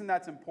the reason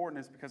that's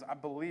important is because I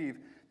believe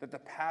that the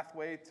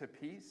pathway to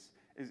peace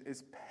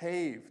is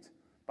paved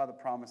by the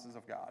promises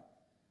of God.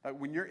 Like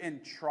when you're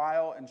in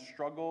trial and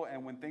struggle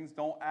and when things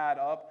don't add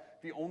up,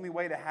 the only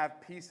way to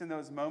have peace in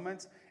those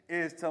moments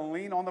is to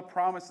lean on the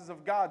promises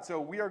of God. So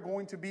we are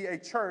going to be a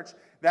church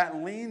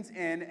that leans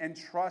in and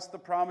trusts the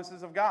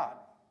promises of God.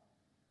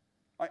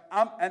 Like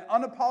I'm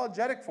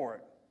unapologetic for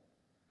it.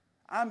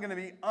 I'm going to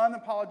be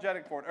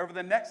unapologetic for it. Over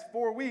the next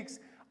 4 weeks,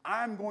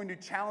 I'm going to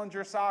challenge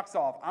your socks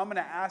off. I'm going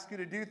to ask you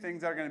to do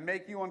things that are going to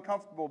make you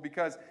uncomfortable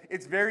because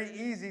it's very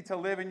easy to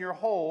live in your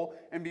hole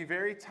and be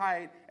very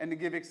tight and to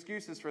give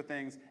excuses for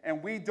things,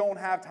 and we don't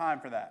have time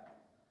for that.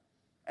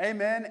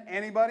 Amen?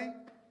 Anybody?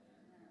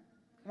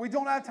 We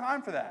don't have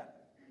time for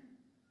that.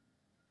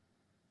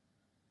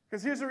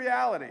 Because here's the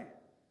reality.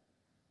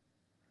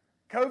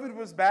 COVID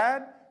was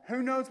bad.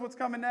 Who knows what's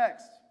coming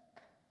next?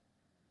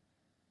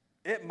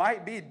 It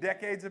might be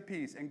decades of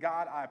peace, and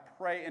God, I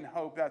pray and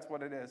hope that's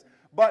what it is.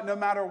 But no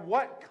matter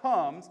what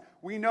comes,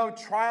 we know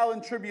trial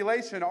and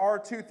tribulation are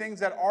two things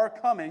that are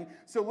coming.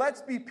 So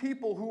let's be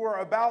people who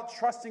are about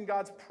trusting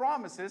God's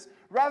promises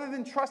rather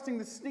than trusting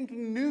the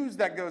stinking news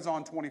that goes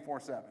on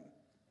 24/7.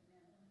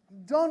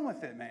 I'm done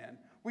with it, man.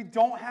 We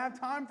don't have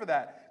time for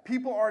that.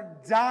 People are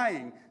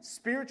dying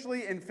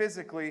spiritually and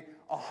physically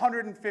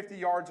 150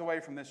 yards away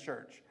from this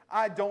church.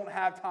 I don't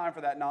have time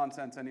for that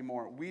nonsense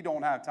anymore. We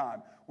don't have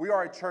time. We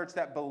are a church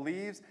that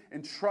believes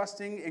in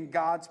trusting in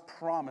God's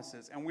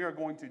promises, and we are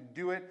going to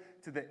do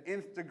it to the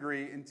nth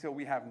degree until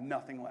we have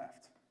nothing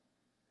left.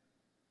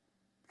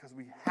 Because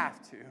we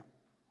have to.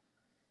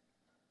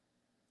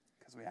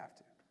 Because we have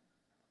to.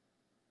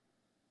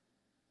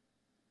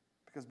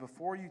 Because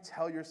before you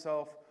tell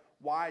yourself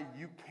why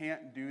you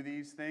can't do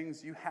these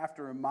things, you have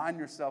to remind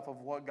yourself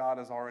of what God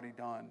has already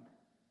done.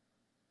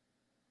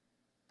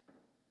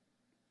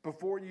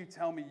 Before you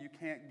tell me you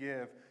can't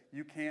give,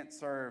 you can't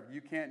serve,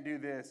 you can't do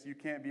this, you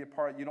can't be a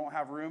part, you don't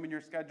have room in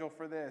your schedule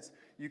for this,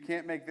 you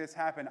can't make this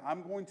happen,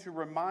 I'm going to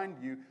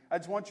remind you, I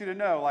just want you to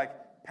know, like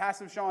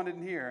Passive Sean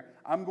didn't hear,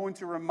 I'm going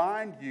to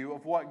remind you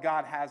of what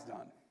God has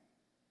done.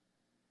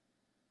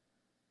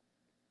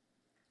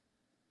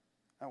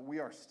 And we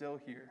are still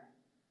here.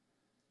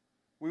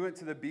 We went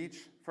to the beach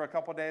for a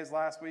couple days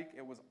last week.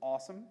 It was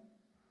awesome.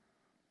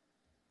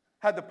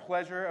 Had the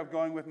pleasure of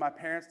going with my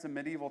parents to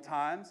medieval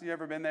times. You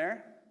ever been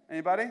there?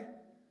 Anybody?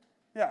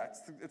 Yeah,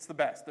 it's the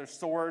best. There's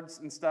swords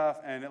and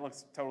stuff, and it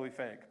looks totally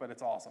fake, but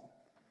it's awesome.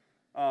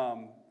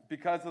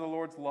 Because of the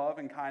Lord's love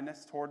and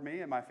kindness toward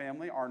me and my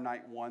family, our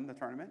knight won the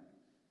tournament.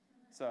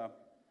 So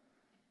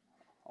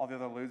all the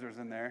other losers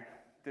in there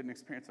didn't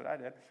experience what I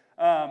did.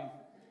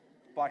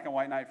 Black and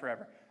white knight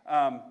forever.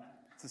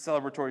 It's a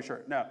celebratory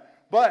shirt. No,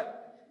 but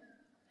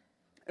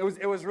it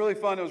was really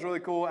fun. It was really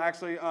cool,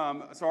 actually.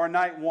 So our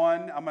knight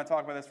won. I'm going to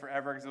talk about this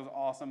forever because it was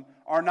awesome.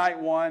 Our knight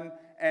won,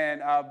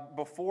 and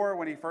before,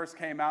 when he first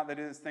came out, they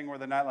did this thing where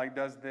the knight like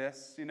does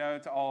this, you know,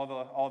 to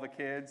all the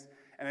kids,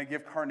 and they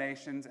give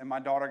carnations. And my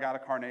daughter got a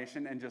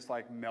carnation and just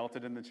like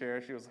melted in the chair.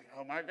 She was like,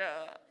 "Oh my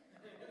God!"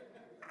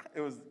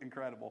 It was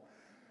incredible.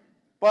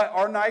 But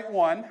our knight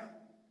won,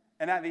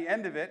 and at the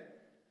end of it,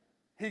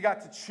 he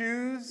got to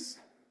choose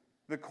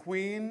the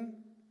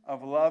queen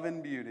of love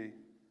and beauty.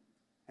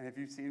 And if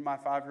you've seen my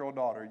 5-year-old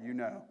daughter, you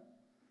know.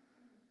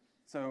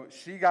 So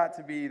she got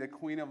to be the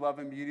queen of love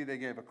and beauty. They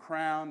gave a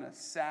crown, a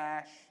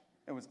sash.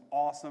 It was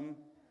awesome.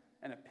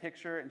 And a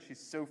picture. And she's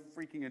so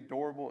freaking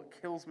adorable. It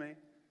kills me.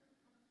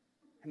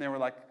 And they were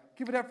like,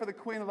 "Give it up for the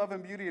queen of love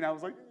and beauty." And I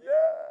was like,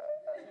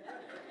 "Yeah."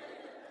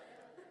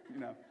 You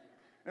know,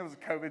 it was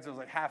COVID, so it was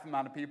like half the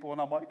amount of people.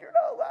 And I'm like, "You're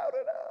not loud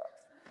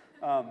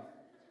enough."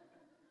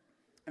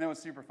 And it was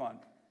super fun.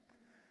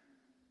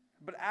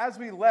 But as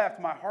we left,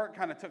 my heart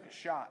kind of took a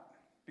shot.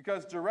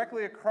 Because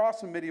directly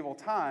across from Medieval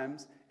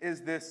Times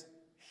is this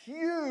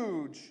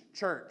huge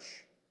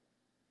church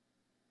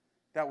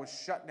that was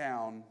shut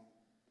down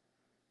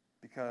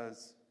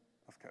because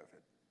of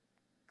COVID.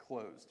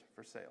 Closed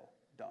for sale.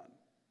 Done.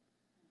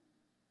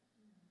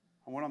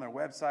 I went on their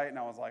website and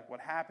I was like,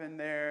 what happened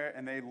there?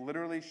 And they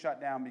literally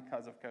shut down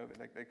because of COVID.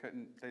 Like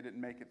they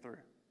didn't make it through.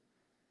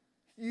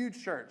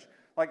 Huge church.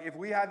 Like if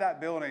we had that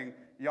building,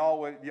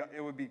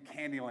 it would be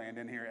Candyland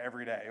in here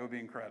every day. It would be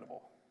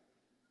incredible.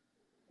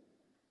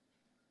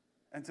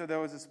 And so there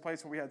was this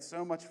place where we had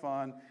so much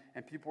fun,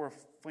 and people were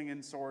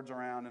flinging swords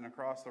around, and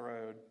across the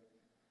road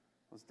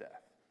was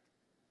death.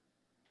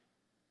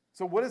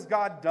 So what has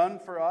God done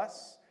for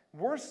us?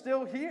 We're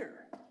still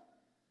here.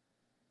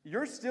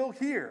 You're still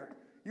here.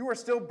 You are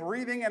still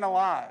breathing and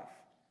alive.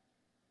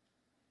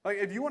 Like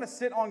if you want to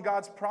sit on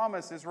God's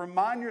promises,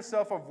 remind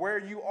yourself of where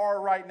you are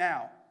right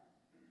now.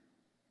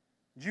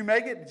 Did you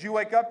make it? Did you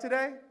wake up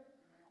today?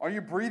 Are you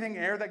breathing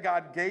air that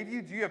God gave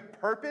you? Do you have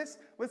purpose?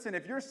 Listen,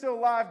 if you're still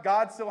alive,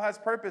 God still has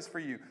purpose for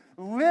you.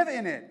 Live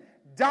in it.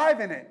 Dive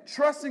in it.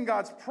 Trust in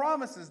God's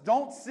promises.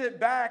 Don't sit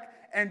back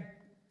and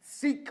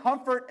seek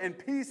comfort and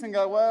peace and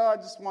go, well, I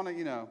just want to,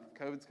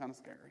 COVID's kind of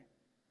scary.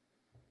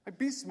 Like,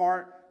 be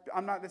smart.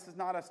 This is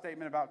not a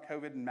statement about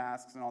COVID and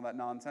masks and all that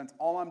nonsense.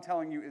 All I'm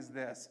telling you is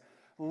this.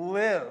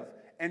 Live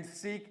and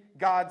seek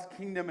God's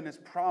kingdom and his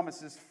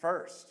promises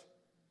first.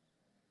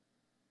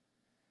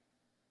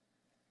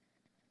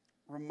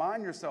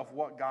 Remind yourself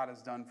what God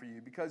has done for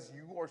you because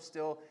you are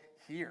still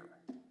here.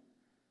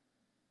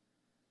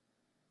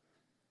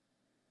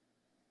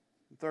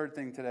 The third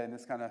thing today, and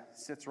this kind of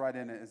sits right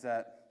in it, is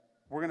that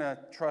we're going to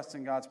trust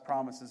in God's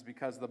promises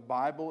because the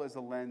Bible is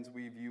the lens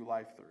we view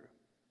life through.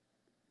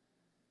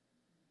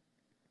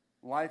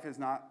 Life is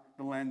not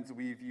the lens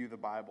we view the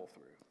Bible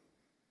through.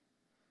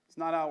 It's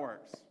not how it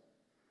works.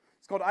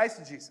 It's called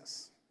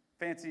eisegesis.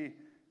 Fancy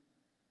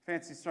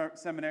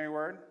seminary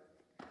word.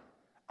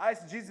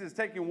 Eisegesis is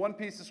taking one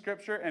piece of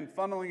Scripture and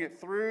funneling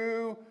it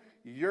through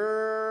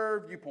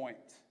your viewpoint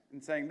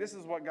and saying, this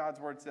is what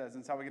God's Word says.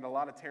 And it's how we get a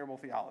lot of terrible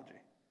theology.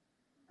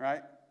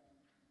 Right?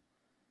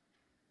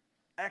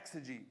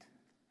 Exegete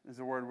is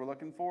the word we're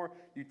looking for.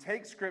 You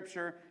take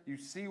Scripture, you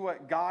see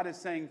what God is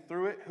saying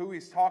through it, who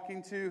He's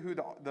talking to, who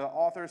the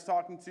author is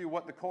talking to,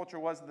 what the culture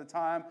was at the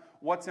time,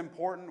 what's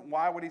important,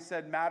 why what He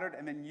said mattered,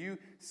 and then you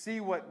see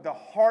what the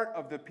heart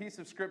of the piece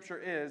of Scripture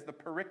is, the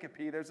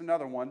pericope, there's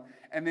another one,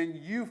 and then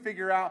you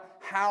figure out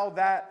how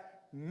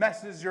that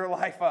messes your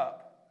life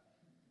up.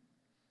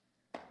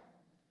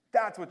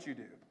 That's what you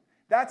do.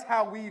 That's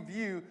how we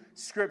view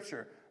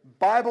Scripture.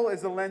 Bible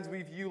is the lens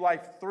we view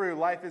life through.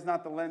 Life is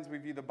not the lens we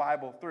view the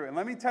Bible through. And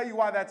let me tell you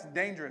why that's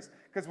dangerous.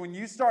 Because when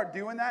you start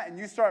doing that and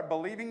you start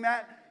believing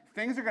that,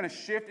 things are going to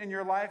shift in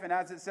your life. And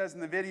as it says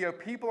in the video,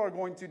 people are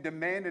going to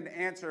demand an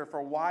answer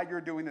for why you're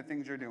doing the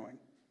things you're doing.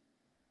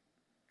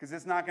 Because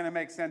it's not going to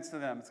make sense to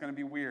them. It's going to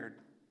be weird.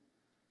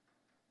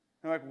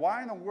 They're like,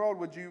 why in the world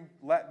would you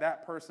let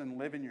that person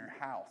live in your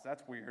house?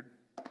 That's weird.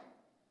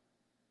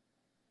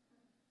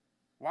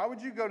 Why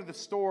would you go to the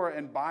store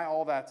and buy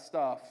all that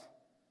stuff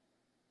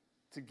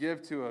to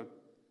give to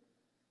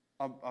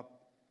a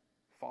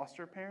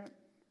foster parent?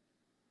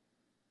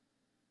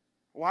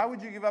 Why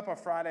would you give up a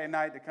Friday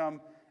night to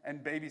come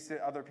and babysit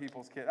other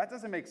people's kids? That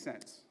doesn't make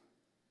sense.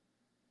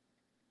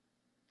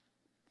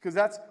 Because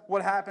that's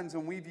what happens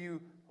when we view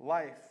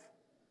life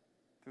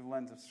through the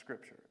lens of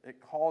Scripture.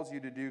 It calls you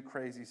to do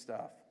crazy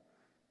stuff.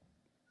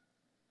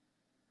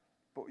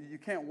 But you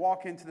can't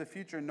walk into the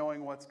future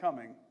knowing what's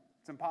coming.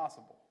 It's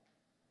impossible.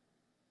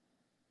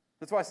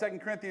 That's why 2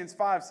 Corinthians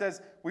 5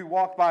 says we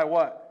walk by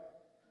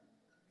what?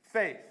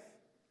 Faith,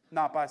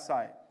 not by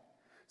sight.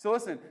 So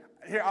listen,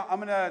 here,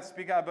 I'm going to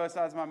speak out of both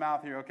sides of my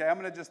mouth here, okay? I'm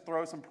going to just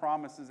throw some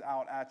promises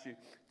out at you.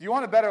 Do you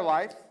want a better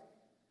life?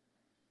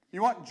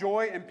 You want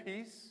joy and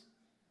peace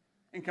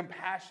and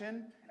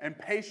compassion and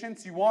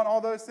patience? You want all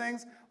those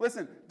things?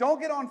 Listen,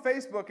 don't get on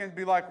Facebook and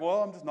be like,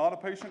 well, I'm just not a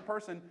patient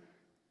person.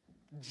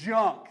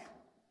 Junk.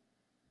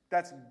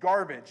 That's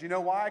garbage. You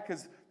know why?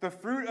 Because the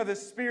fruit of the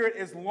Spirit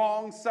is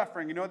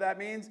long-suffering. You know what that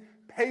means?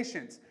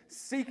 Patience.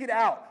 Seek it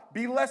out.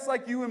 Be less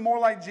like you and more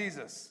like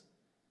Jesus.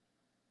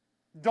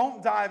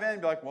 Don't dive in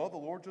and be like, well, the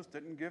Lord just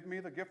didn't give me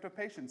the gift of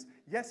patience.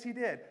 Yes, He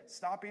did.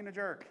 Stop being a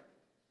jerk.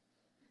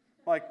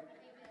 Like,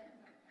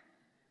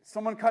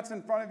 someone cuts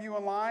in front of you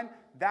in line,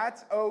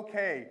 that's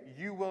okay.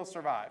 You will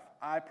survive.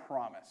 I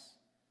promise.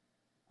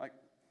 Like,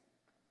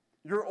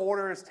 your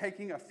order is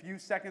taking a few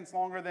seconds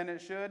longer than it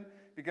should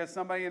because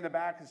somebody in the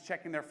back is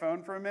checking their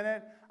phone for a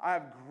minute. I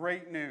have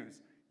great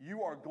news.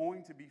 You are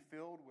going to be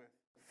filled with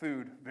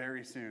food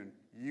very soon.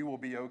 You will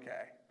be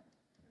okay.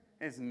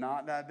 It's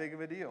not that big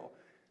of a deal.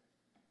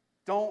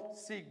 Don't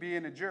seek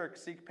being a jerk.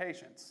 Seek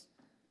patience.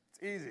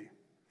 It's easy.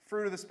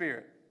 Fruit of the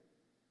Spirit.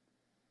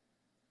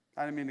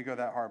 I didn't mean to go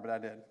that hard, but I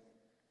did.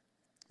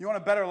 You want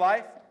a better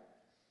life?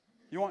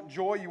 You want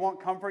joy? You want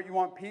comfort? You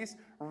want peace?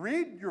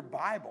 Read your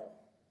Bible.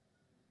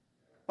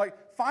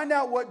 Like, find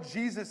out what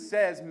Jesus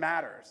says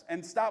matters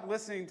and stop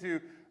listening to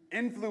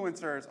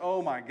influencers.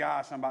 Oh my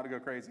gosh, I'm about to go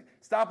crazy.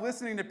 Stop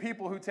listening to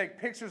people who take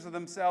pictures of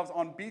themselves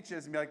on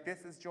beaches and be like,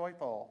 this is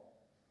joyful.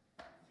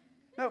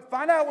 No,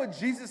 find out what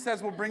Jesus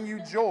says will bring you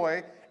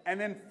joy and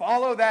then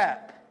follow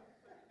that.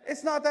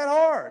 It's not that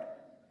hard.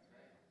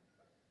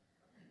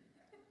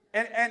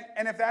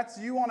 And if that's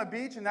you on a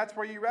beach and that's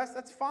where you rest,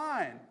 that's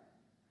fine.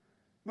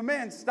 But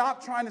man,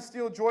 stop trying to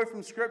steal joy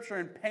from Scripture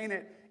and paint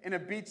it in a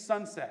beach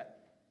sunset.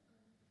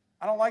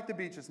 I don't like the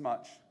beach as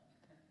much.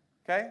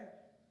 Okay?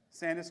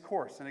 Sand is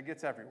coarse and it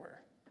gets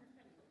everywhere.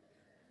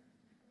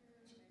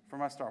 For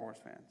my Star Wars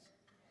fans.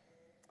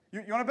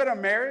 You want a better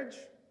marriage?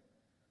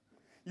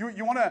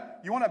 You want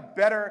a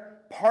better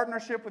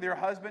partnership with your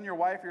husband, your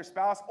wife, your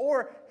spouse?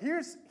 Or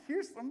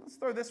let's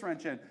throw this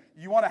wrench in.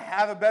 You want to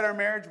have a better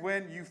marriage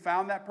when you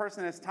found that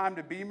person and it's time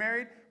to be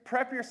married?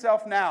 Prep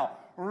yourself now.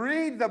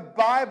 Read the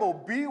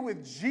Bible. Be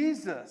with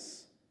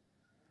Jesus.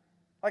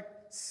 Like,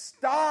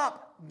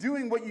 stop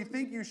doing what you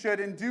think you should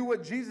and do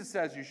what Jesus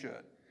says you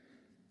should.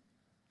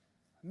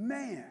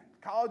 Man,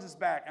 college is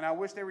back, and I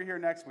wish they were here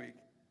next week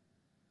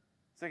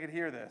so they could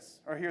hear this.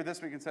 Or here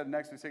this week instead of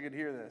next week so they could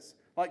hear this.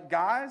 Like,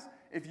 guys,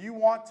 if you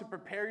want to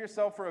prepare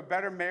yourself for a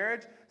better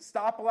marriage,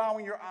 stop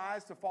allowing your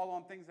eyes to fall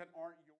on things that aren't yours.